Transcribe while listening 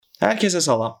Hər kəsə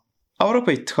salam.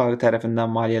 Avropa ittifaqı tərəfindən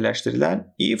maliyyələşdirilən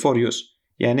E4Use,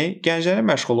 yəni Gənclərin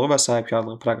Məşğulluğu və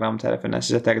Sahibkarlığı proqramı tərəfindən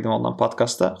sizə təqdim olunan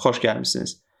podkasta xoş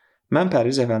gəlmisiniz. Mən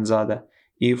Pərviz Əfəndizadə,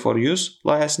 E4Use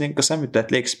layihəsinin qısa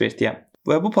müddətli ekspertiyəm.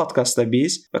 Və bu podkastda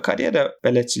biz və karyera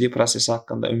bələdçiliyi prosesi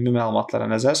haqqında ümumi məlumatlara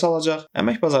nəzər salacaq,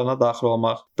 əmək bazarına daxil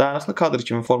olmaq, dayanıqlı kadr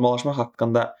kimi formalaşmaq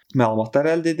haqqında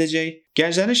məlumatlar əldə edəcək,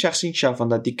 gənclərin şəxsi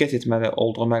inkişafında diqqət etməli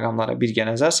olduğu məqamlara birgə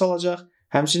nəzər salacaq,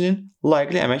 həmçinin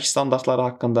layiqli əmək standartları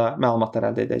haqqında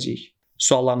məlumatlar əldə edəcəyik.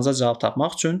 Suallarınıza cavab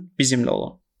tapmaq üçün bizimlə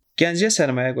olun. Gəncliyə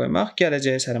sərmayə qoymaq,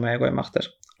 gələcəyə sərmayə qoymaqdır.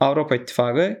 Avropa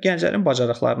İttifaqı gənclərin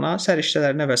bacarıqlarına,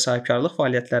 səriştələrinə və sahibkarlıq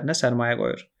fəaliyyətlərinə sərmayə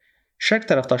qoyur. Şərq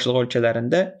tərəfdaşlığı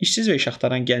ölkələrində işsiz və iş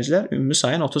axtaran gənclər ümumi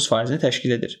sayın 30%-ni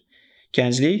təşkil edir.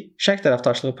 Gənclik Şərq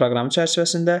tərəfdaşlığı proqramı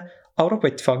çərçivəsində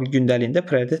Avropa İttifaqı gündəliyində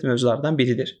prioritet mövzulardan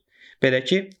biridir. Belə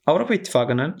ki, Avropa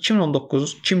İttifaqının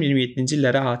 2019-2027-ci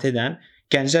illəri əhatə edən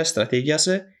Gənclər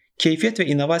strategiyası keyfiyyət və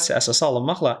innovasiya əsası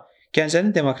alınmaqla gənclərin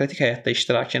demokratik həyatda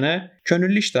iştirakını,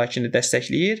 könüllü iştirakını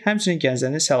dəstəkləyir, həmçinin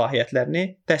gənclərin səlahiyyətlərini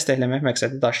dəstəkləmək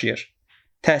məqsədi daşıyır.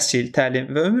 Təhsil,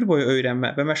 təlim və ömür boyu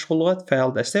öyrənmə və məşğulluğa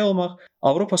fəal dəstək olmaq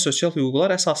Avropa sosial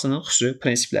hüquqlar əsasının xüsusi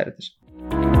prinsipləridir.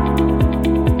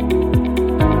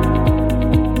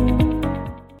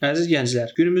 Əziz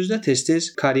gənclər, günümüzdə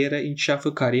tez-tez karyera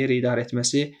inkişafı, karyera idarə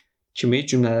etməsi kimi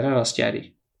cümlələrə rast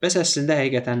gəlirik. Bəs əslində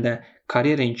həqiqətən də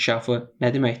karyera inkişafı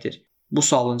nə deməkdir? Bu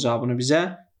sualın cavabını bizə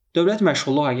Dövlət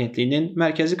Məşğulluq Agentliyinin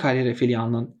Mərkəzi Karyera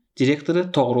filialının direktoru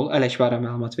Toğrul Ələkbərov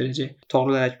məlumat verəcək.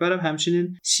 Toğrul Ələkbərov həmçinin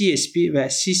CSP və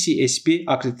CCSP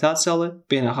akkreditasiyalı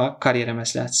beynəlxalq karyera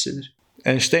məsləhətçisidir.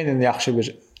 Einsteynin yaxşı bir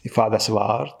ifadəsi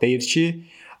var. Deyir ki,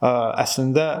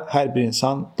 əslində hər bir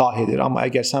insan dahidir, amma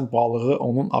əgər sən balığı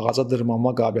onun ağaca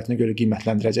dırmanma qabiliyyətinə görə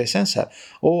qiymətləndirəcəksənsə,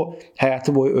 o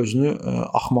həyatı boyu özünü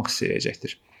axmaq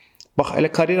istəyəcəkdir. Bax, elə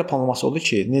karyera planlaması odur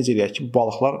ki, necə eləyək ki,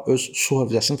 balıqlar öz su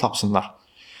hövzəsini tapsınlar.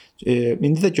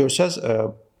 İndi də görsəz,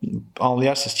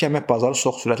 anlayarsınız ki, əmək bazarı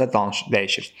çox sürətlə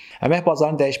dəyişir. Əmək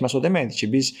bazarının dəyişməsi o deməkdir ki,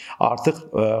 biz artıq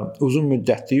uzun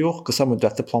müddətli yox, qısa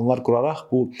müddətli planlar quraraq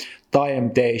bu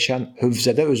daim dəyişən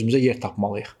hövzədə özümüzə yer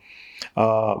tapmalıyıq.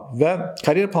 Və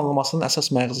karyera planlamasının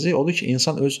əsas məqsədi odur ki,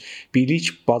 insan öz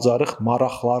bilik, bacarıq,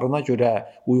 maraqlarına görə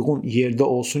uyğun yerdə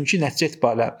olsun ki, nəticə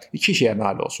etibarilə iki şeyə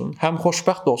nail olsun. Həm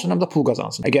xoşbəxt olsun, həm də pul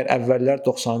qazansın. Əgər əvvəllər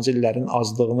 90-cı illərin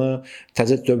azlığını,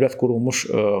 təzə dövlət qurulmuş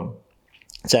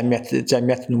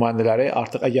cəmiyyət nümayəndələri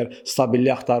artıq əgər stabillik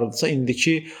axtarırdısa,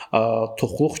 indiki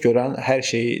toxluq görən, hər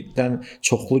şeydən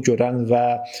çoxlu görən və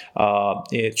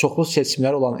çoxlu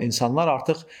seçimləri olan insanlar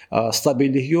artıq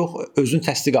stabillik yox, özünü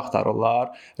təsdiq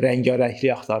axtarırlar, rəngarənglik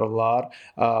axtarırlar,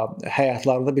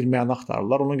 həyatlarında bir məna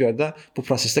axtarırlar. Ona görə də bu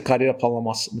prosesdə karyera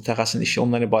planlaması mütəxəssisinin işi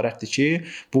ondan ibarətdir ki,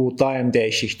 bu daim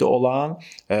dəyişiklikdə olan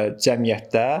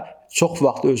cəmiyyətdə çox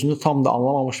vaxt özünü tam da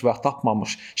anlamamış və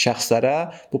tapmamış şəxslərə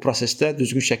bu prosesdə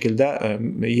düzgün şəkildə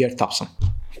yer tapsın.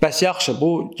 Bəs yaxşı,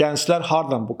 bu gənclər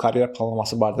hardan bu karyera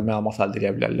planlaması barədə məlumat əldə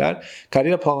edə bilərlər?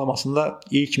 Karyera planlamasında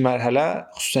ilk mərhələ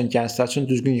xüsusən gənclər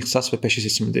üçün düzgün ixtisas və peşə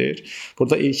seçimidir.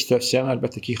 Burada ilk tövsiyəm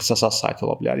əlbəttə ki, ixtisas saytı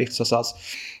ola bilər. İxtisas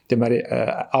deməli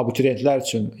abituriyentlər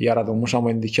üçün yaradılmış,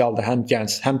 amma indiki halda həm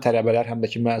gənc, həm tələbələr, həm də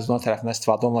ki məzunlar tərəfindən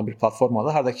istifadə olunan bir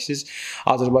platformadır. Harda ki siz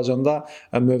Azərbaycanda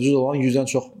mövcud olan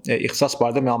 100-dən çox ixtisas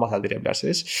barədə məlumat əldə edə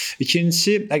bilərsiniz.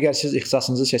 İkincisi, əgər siz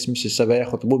ixtisasınızı seçmisinizsə və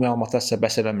yaxud bu məlumatlar sizə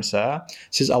bəs eləmirsə,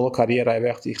 siz Alo Karyeraya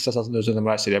və yaxud ixtisasınızın özünə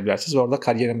müraciət edə bilərsiniz və orada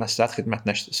karyera məsləhəti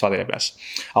xidmətinə istifadə edə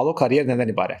bilərsiniz. Alo Karyera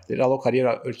nədən ibarətdir? Alo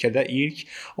Karyera ölkədə ilk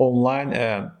onlayn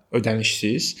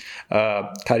ödənişsiz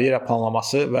karyera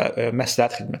planlaması və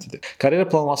məsləhət xidmətidir. Karyera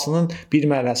planlamasının bir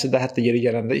mərhələsi də hətta yeri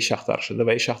gələndə iş axtarışıdır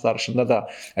və iş axtarışında da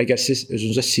əgər siz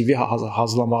özünüzə CV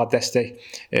hazırlamağa dəstək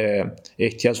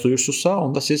ehtiyac duyursunuzsa,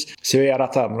 onda siz CV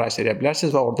yarata müraciət edə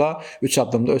bilərsiniz və orada 3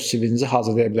 addımda öz CV-nizi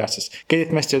hazırlaya bilərsiniz. Qeyd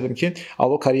etmək istəyirdim ki,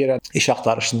 Alo Karyera iş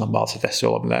axtarışından bağlı dəstək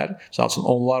ola bilər. Məsəl üçün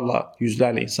onlarla,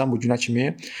 yüzlərlə insan bu günə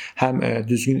kimi həm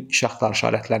düzgün iş axtarış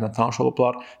alətlərindən tanış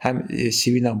olublar, həm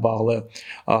CV ilə bağlı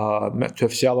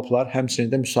tövsiyə alıblar, həmçinin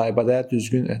də müsahibədə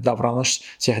düzgün davranış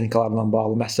texnikalarından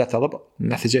bağlı məsləhət alıb,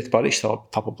 nəticə etibarilə iş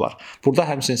tapıblar. Burada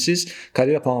həmçinin siz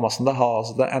karyera planlamasında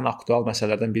hal-hazırda ən aktual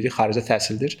məsələlərdən biri xaricdə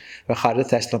təhsildir və xaricdə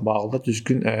təhsillə bağlı da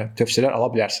düzgün tövsiyələr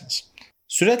ala bilərsiniz.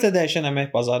 Sürətlə dəyişən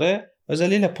əmək bazarı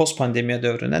özəlliklə post-pandemiya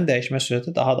dövründən dəyişmə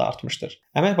sürəti daha da artmışdır.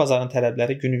 Əmək bazarının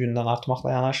tələbləri günü-gündən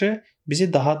artmaqla yanaşı, bizi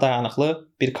daha dayanıqlı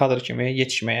bir kadr kimi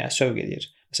yetişməyə sövq edir.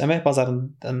 Əmək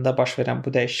bazarında baş verən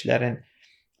bu dəyişikliklərin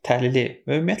təhlili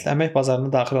və ümumiyyətlə əmək bazarına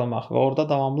daxil olmaq və orada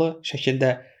davamlı şəkildə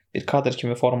bir kadr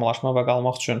kimi formalaşmaq və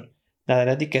qalmaq üçün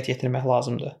nələrə diqqət yetirmək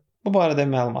lazımdır? Bu barədə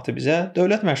məlumatı bizə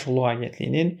Dövlət Məşğulluğu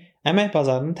Agentliyinin Əmək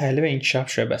bazarının təhlil və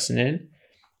inkişaf şöbəsinin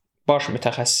baş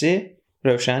mütəxəssisi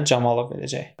Rövşən Camalov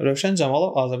verəcək. Rövşən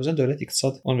Camalov Azərbaycan Dövlət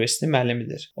İqtisad Universitetinin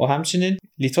müəllimidir. O həmçinin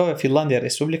Litva və Finlandiya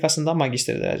Respublikasında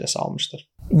magistr dərəcəsi almışdır.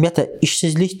 Ümumiyyətlə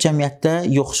işsizlik cəmiyyətdə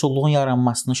yoxsulluğun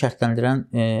yaranmasını şərtləndirən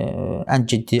ən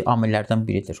ciddi amillərdən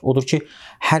biridir. Odur ki,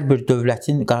 hər bir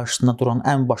dövlətin qarşısında duran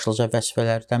ən başlıca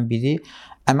vəzifələrdən biri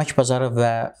əmək bazarı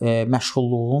və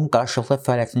məşğulluğun qarşılıqlı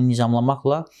fəaliyyətini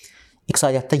nizamlamaqla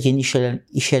iqtisadiyyatda yeni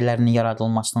iş yerlərinin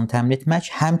yaradılmasını təmin etmək,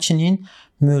 həmçinin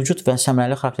mövcud və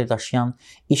səmərəli xarakter daşıyan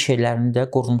iş yerlərinin də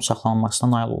qorunub saxlanılmasına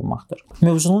nail olmaqdır.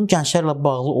 Mövzunun gənclərlə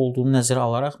bağlı olduğunu nəzərə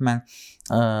alaraq mən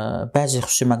bəzi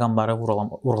xüsusi məqamları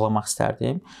vurğulamaq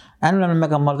istərdim. Ən önəmli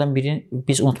məqamlardan biri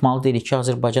biz unutmalı deyilik ki,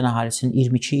 Azərbaycan əhalisinin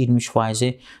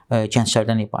 22-23%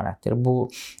 gənclərdən ibarətdir. Bu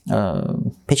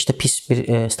heç də pis bir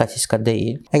statistika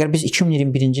deyil. Əgər biz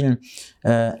 2021-ci ilin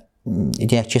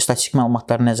deyək ki, statistik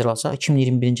məlumatları nəzərə alsaq,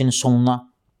 2021-ci ilin sonuna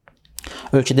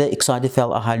ölkədə iqtisadi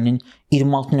fəal əhalinin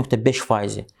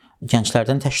 26.5%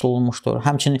 gənclərdən təşkil olunmuşdur.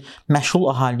 Həmçinin məşğul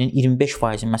əhalinin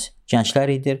 25% məhz gənclər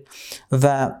idi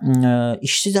və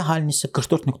işsiz əhalinin isə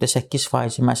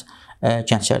 44.8% məhz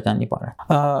gənclərdən ibarət.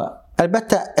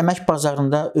 Əlbəttə, əmək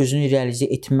bazarında özünü realizə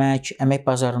etmək, əmək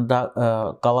bazarında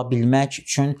qala bilmək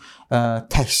üçün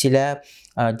təhsilə,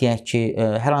 deyək ki,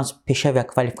 hər hansı peşə və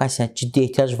kvalifikasiyaya ciddi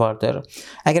ehtiyac vardır.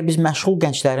 Əgər biz məşğul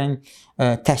gənclərin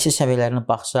təhsil səviyyələrinə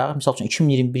baxsaq, məsəl üçün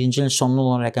 2021-ci ilin sonuna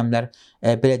olan rəqəmlər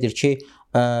belədir ki,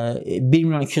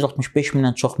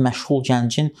 1.265.000-dən çox məşğul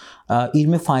gəncin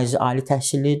 20% ali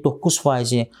təhsili,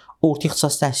 9% orta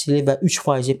ixtisas təhsili və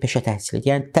 3% peşə təhsili.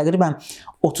 Yəni təqribən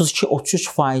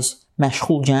 32-33%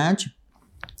 məşğul gənc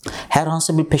hər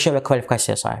hansı bir peşə və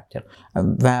kvalifikasiyaya sahibdir.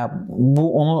 Və bu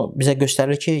onu bizə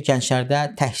göstərir ki, gənclərdə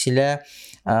təhsilə,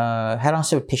 hər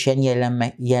hansı bir peşəyə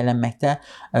yiyələnməkdə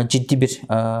ciddi bir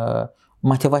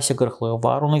motivasiya qırıqlığı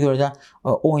var. Ona görə də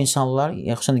o insanlar,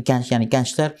 xüsusən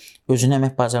gənclər özünü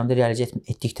əmək bazarında realizə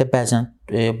etdikdə bəzən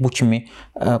bu kimi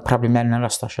problemlərlə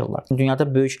rastlaşırlar. Dünyada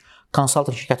böyük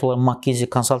konsalting şirkəti olan McKinsey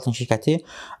konsalting şirkəti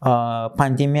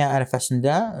pandemiya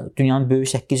ərəfəsində dünyanın böyük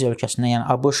 8 ölkəsində, yəni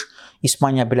ABŞ,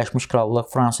 İspaniya, Birləşmiş Krallıq,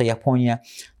 Fransa, Yaponiya,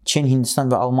 Çin,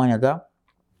 Hindistan və Almaniyada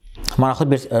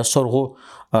maraqlı bir sorğu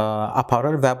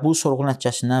aparır və bu sorğu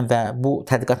nəticəsindən və bu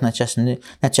tədqiqat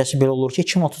nəticəsi belə olur ki,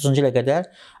 2030-cu ilə qədər,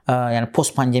 yəni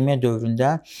post-pandemiya dövründə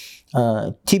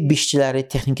tibb işçiləri,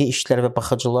 texniki işçilər və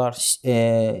baxıcılar,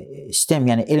 sistem,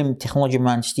 yəni elm, texnologiya,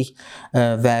 mühəndislik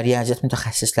və riyaziyyat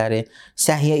mütəxəssisləri,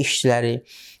 səhiyyə işçiləri,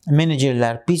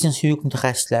 menecerlər, biznes hüquq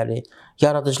mütəxəssisləri,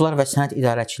 yaradıcılar və sənət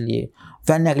idarəçiliyi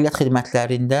və nəqliyyat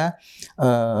xidmətlərində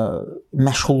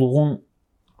məşğulluğun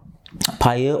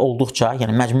payı olduqca,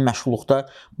 yəni məcburi məşğulluqda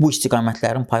bu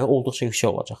istiqamətlərin payı olduqca yüksək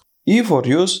olacaq.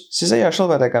 E4Use sizə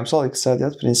yaşıl və rəqəmsal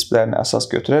iqtisadiyyat prinsiplərini əsas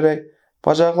götürərək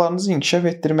bacarıqlarınızı inkişaf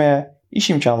etdirməyə, iş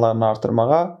imkanlarını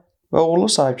artırmağa və uğurlu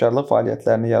sahibkarlıq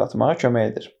fəaliyyətlərini yaratmağa kömək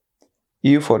edir.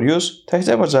 E4Use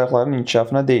təkcə bacarıqların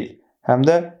inkişafına deyil, həm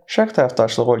də şərq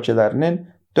tərəfdaşlığı ölkələrinin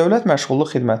dövlət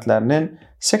məşğulluq xidmətlərinin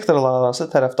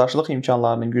sektorlararası tərəfdaşlıq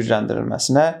imkanlarının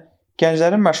gücləndirilməsinə,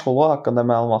 gənclərin məşğulluğu haqqında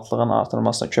məlumatlığın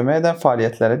artırılmasına kömək edən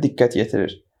fəaliyyətlərə diqqət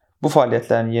yetirir. Bu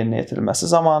fəaliyyətlərin yerinə yetirilməsi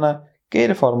zamanı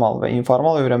qeyri-formal və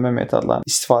informal öyrənmə metodlarının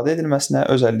istifadə edilməsinə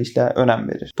özəlliklə önəm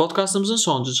verir. Podkastımızın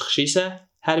sonuncu çıxışı isə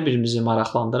hər birimizi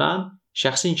maraqlandıran,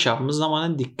 şəxsi inkişafımız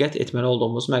zamanı diqqət etməli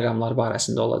olduğumuz məqamlar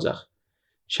barəsində olacaq.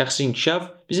 Şəxsi inkişaf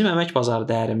bizim əmək bazarı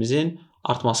dəyərimizin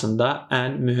artmasında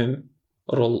ən mühüm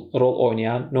rol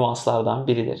oynayan nüanslardan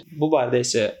biridir. Bu barədə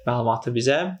isə məlumatı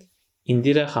bizə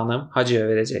İndira xanım Hacıyeva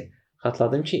verəcək.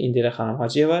 Xatırladım ki, İndira xanım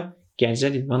Hacıyeva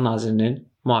Gənclər İdman Nazirinin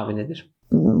müavinidir.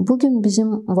 Bugün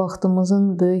bizim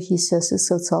vaxtımızın böyük hissəsi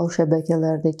sosial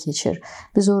şəbəkələrdə keçir.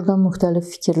 Biz oradan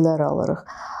müxtəlif fikirlər alırıq.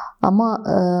 Amma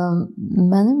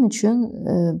mənim üçün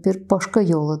bir başqa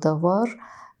yolu da var.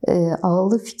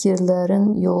 Ağıllı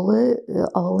fikirlərin yolu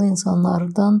ağıllı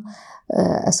insanlardan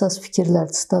əsas fikirlər,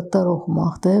 sitatlar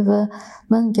oxumaqdır və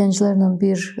mən gənclərlə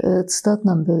bir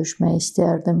sitatla bölüşmək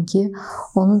istərdim ki,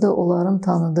 onu da onların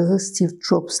tanıdığı Steve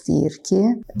Jobs deyir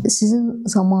ki, sizin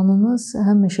zamanınız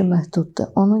həmişə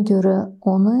məhduddur. Ona görə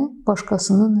onu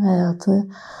başqasının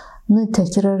həyatını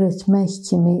təkrar etmək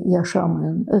kimi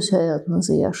yaşamayın, öz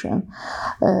həyatınızı yaşayın.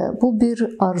 Bu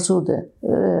bir arzudur.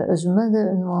 Özümə də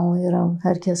ünvanlayıram,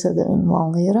 hər kəsə də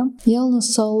ünvanlayıram.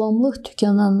 Yalnız sağlamlıq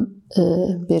tükənən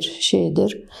bir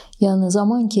şeydir. Yəni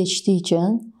zaman keçdikcə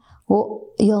o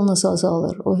yalnız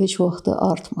azalır, o heç vaxt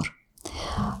artmır.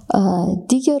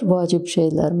 Digər vacib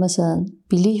şeylər, məsələn,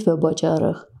 bilik və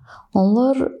bacarıq,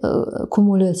 onlar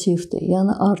kumulativdir,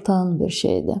 yəni artan bir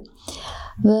şeydir.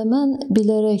 Və mən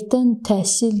bilərəkdən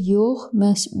təhsil yox,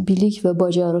 məhz bilik və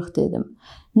bacarıq dedim.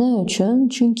 Nə üçün?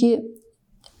 Çünki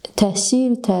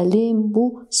təhsil, təlim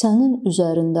bu sənin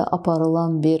üzərində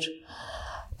aparılan bir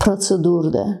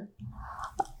prosedurdur.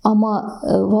 Amma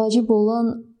vacib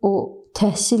olan o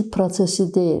təhsil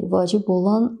prosesi deyil. Vacib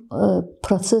olan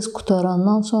proses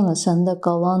qutarandan sonra səndə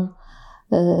qalan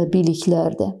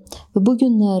biliklərdir. Və bu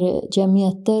günləri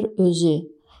cəmiyyətlər özü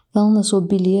yalnız o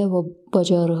biliyə və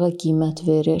bacarığa qiymət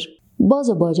verir.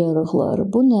 Baza bacarıqları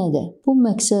bu nədir? Bu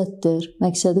məqsəddir.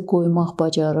 Məqsədi qoymaq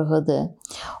bacarığıdır.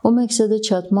 O məqsədə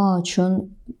çatmaq üçün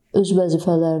öz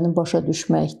vəzifələrini başa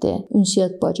düşməkdir.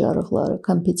 Ünsiyyət bacarıqları,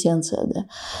 kompetensiyadır.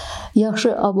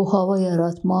 Yaxşı abu-hava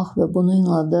yaratmaq və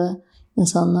bununla da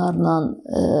insanlarla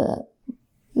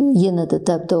yenə də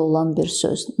dəbdə olan bir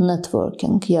söz,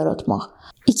 networking yaratmaq.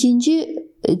 İkinci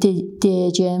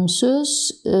deyəcəyim söz,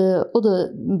 o da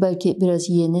bəlkə biraz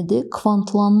yenidir,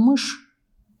 kvantlanmış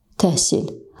təhsil.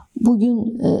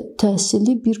 Bugün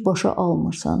təhsili birbaşa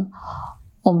almırsan.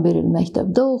 11 il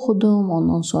məktəbdə oxudum,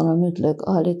 ondan sonra mütləq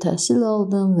ali təhsil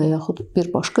aldım və yaxud bir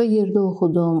başqa yerdə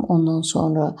oxudum, ondan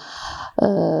sonra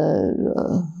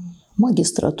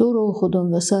magistratura oxudum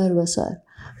və s. və s.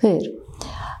 Xeyr.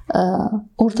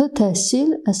 Orta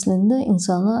təhsil əslində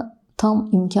insana tam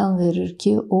imkan verir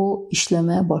ki, o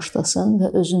işləməyə başlasın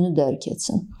və özünü dərk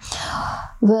etsin.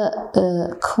 Və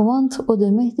kvant o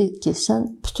deməkdir ki,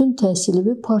 sən bütün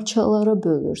təhsili parçalara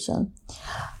bölürsən.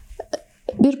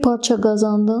 Bir parça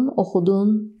qazandın, oxudun,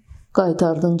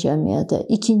 qaytardın cəmiyyətə.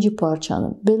 İkinci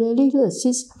parçanı. Beləliklə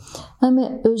siz həm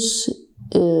öz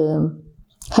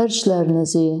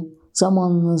xərclərinizi,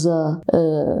 zamanınıza,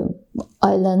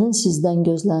 ailənin sizdən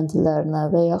gözləntilərinə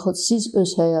və yaxud siz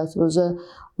öz həyatınıza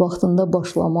vaxtında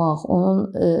başlamaq, onun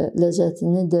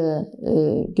ləzzətini də,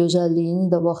 gözəlliyini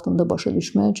də vaxtında başa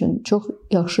düşmək üçün çox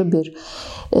yaxşı bir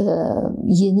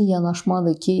yeni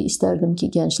yanaşmadır ki, istərdim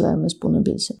ki, gənclərimiz bunu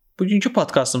bilsin. Bugünkü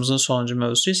podkastımızın sonuncu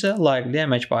mövzusu isə layiqli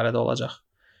əmək barədə olacaq.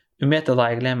 Ümumiyyətlə,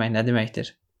 layiqli əmək nə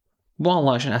deməkdir? Bu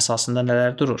anlayışın əsasında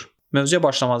nələr durur? Mövzuya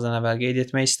başlamazdan əvvəl qeyd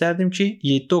etmək istərdim ki,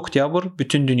 7 oktyabr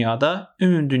bütün dünyada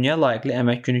ümumdünya layiqli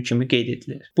əmək günü kimi qeyd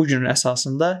edilir. Bu günün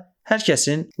əsasında hər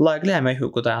kəsin layiqli əmək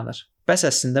hüququ dayanır. Bəs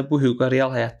əslində bu hüquqa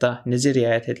real həyatda necə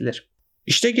riayət edilir?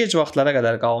 İşdə gec vaxtlara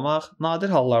qədər qalmaq,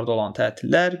 nadir hallarda olan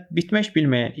tətillər, bitmək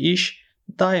bilməyən iş,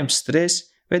 daim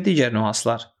stres və digər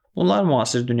nüanslar. Bunlar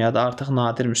müasir dünyada artıq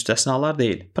nadir müstəsnalar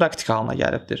deyil, praktik halına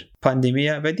gəlibdir.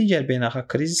 Pandemiya və digər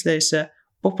beynəlxalq krizislər isə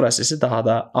bu prosesi daha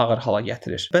da ağır hala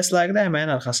gətirir. Bəs layiqli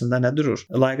əməyin arxasında nə durur?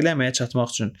 Layiqli əməyə çatmaq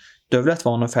üçün dövlət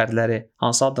və onun fərdləri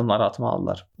hansı addımlar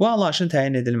atmalıdırlar? Bu anlayışın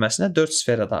təyin edilməsinə 4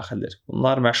 sferə daxildir.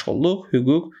 Bunlar məşğulluq,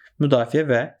 hüquq, müdafiə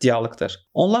və dialoqdur.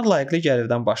 Onlar layiqli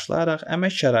gəlirdən başlayaraq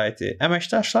əmək şəraiti,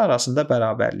 əməkdaşlar arasında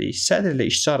bərabərlik, sədr ilə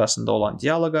işçi arasında olan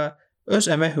dialoqa, öz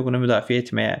əmək hüququnu müdafiə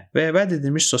etməyə və vəd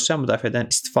edilmiş sosial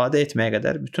müdafiədən istifadə etməyə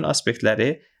qədər bütün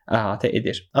aspektləri əhatə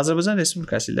edir. Azərbaycan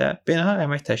Respublikası ilə Beynəlxalq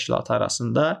Əmək Təşkilatı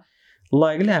arasında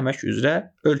layiqli əmək üzrə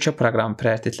ölkə proqramı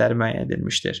prioritetləri müəyyən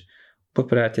edilmişdir. Bu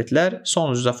prioritetlər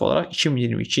son üzraf olaraq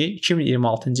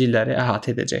 2022-2026-cı illəri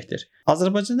əhatə edəcəkdir.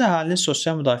 Azərbaycanda əhalinin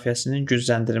sosial müdafiəsinin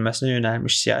gücləndirilməsinə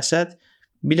yönəlmiş siyasət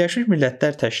Birləşmiş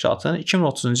Millətlər Təşkilatının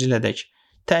 2030-cu ilədək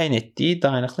təyin etdiyi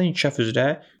dayanıqlı inkişaf üzrə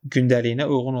gündəliyinə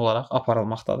uyğun olaraq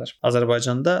aparılmaqdadır.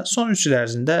 Azərbaycanda son 3 il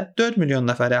ərzində 4 milyon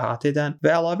nəfəri əhatə edən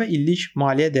və əlavə illik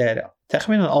maliyyə dəyəri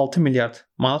təxminən 6 milyard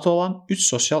manat olan 3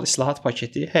 sosial islahat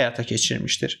paketi həyata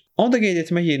keçirilmişdir. Onu da qeyd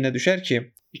etmək yerinə düşər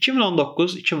ki,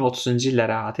 2019-2030-cu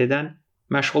illəri əhatə edən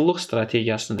məşğulluq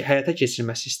strategiyasının həyata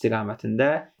keçirilməsi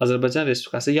istiqamətində Azərbaycan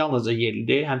Respublikası yalnızca yerli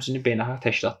deyil, həmçinin beynəlxalq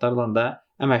təşkilatlarla da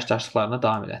əməkdaşlıqlarını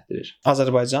davam etdirir.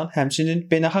 Azərbaycan həmçinin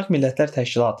Beynəlxalq Millətlər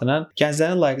Təşkilatının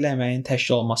gənclərin layiqli əməyin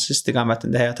təşkil olunması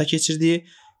istiqamətində həyata keçirdiyi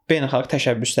beynəlxalq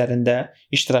təşəbbüslərində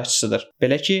iştirakçısıdır.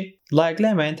 Belə ki,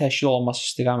 layiqli əməyin təşkil olunması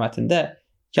istiqamətində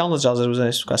yalnızca Azərbaycan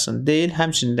Respublikasının deyil,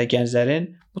 həmçinin də gənclərin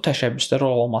bu təşəbbüsdə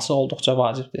rol alması olduqca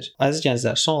vacibdir. Əziz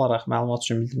gənclər, son olaraq məlumat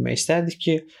üçün bildirmək istərdik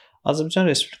ki, Azərbaycan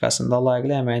Respublikasında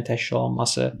layiqli əməyin təşkil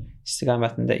olunması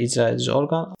istiqamətində icra edici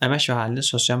orqan Əmək və Əhalinin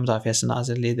Sosial Müdafiəsi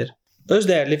Nazirliyidir. Öz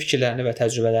dəyərli fikirlərini və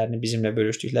təcrübələrini bizimlə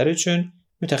bölüşdükləri üçün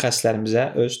mütəxəssislərimizə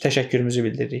öz təşəkkürümüzü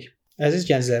bildiririk. Əziz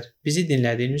gənclər, bizi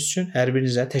dinlədiyiniz üçün hər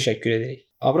birinizə təşəkkür edirik.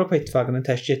 Avropa İttifaqının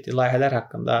təşkil etdiyi layihələr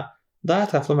haqqında daha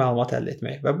ətraflı məlumat əldə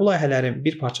etmək və bu layihələrin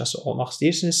bir parçası olmaq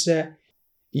istəyirsinizsə,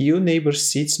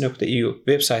 euneighborseats.eu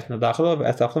veb saytına daxil olub və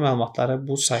ətraflı məlumatları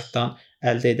bu saytdan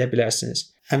əldə edə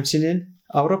bilərsiniz. Həmçinin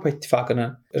Avropa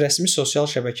İttifaqının rəsmi sosial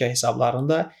şəbəkə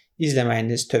hesablarında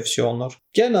izləməyiniz tövsiyə olunur.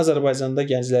 Gəlin Azərbaycanda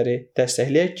gəncləri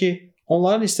dəstəkləyək ki,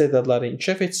 onların istedadları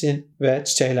inkişaf etsin və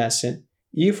çiçəklənsin.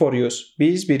 E4Use,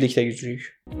 biz birlikdə güclüyük.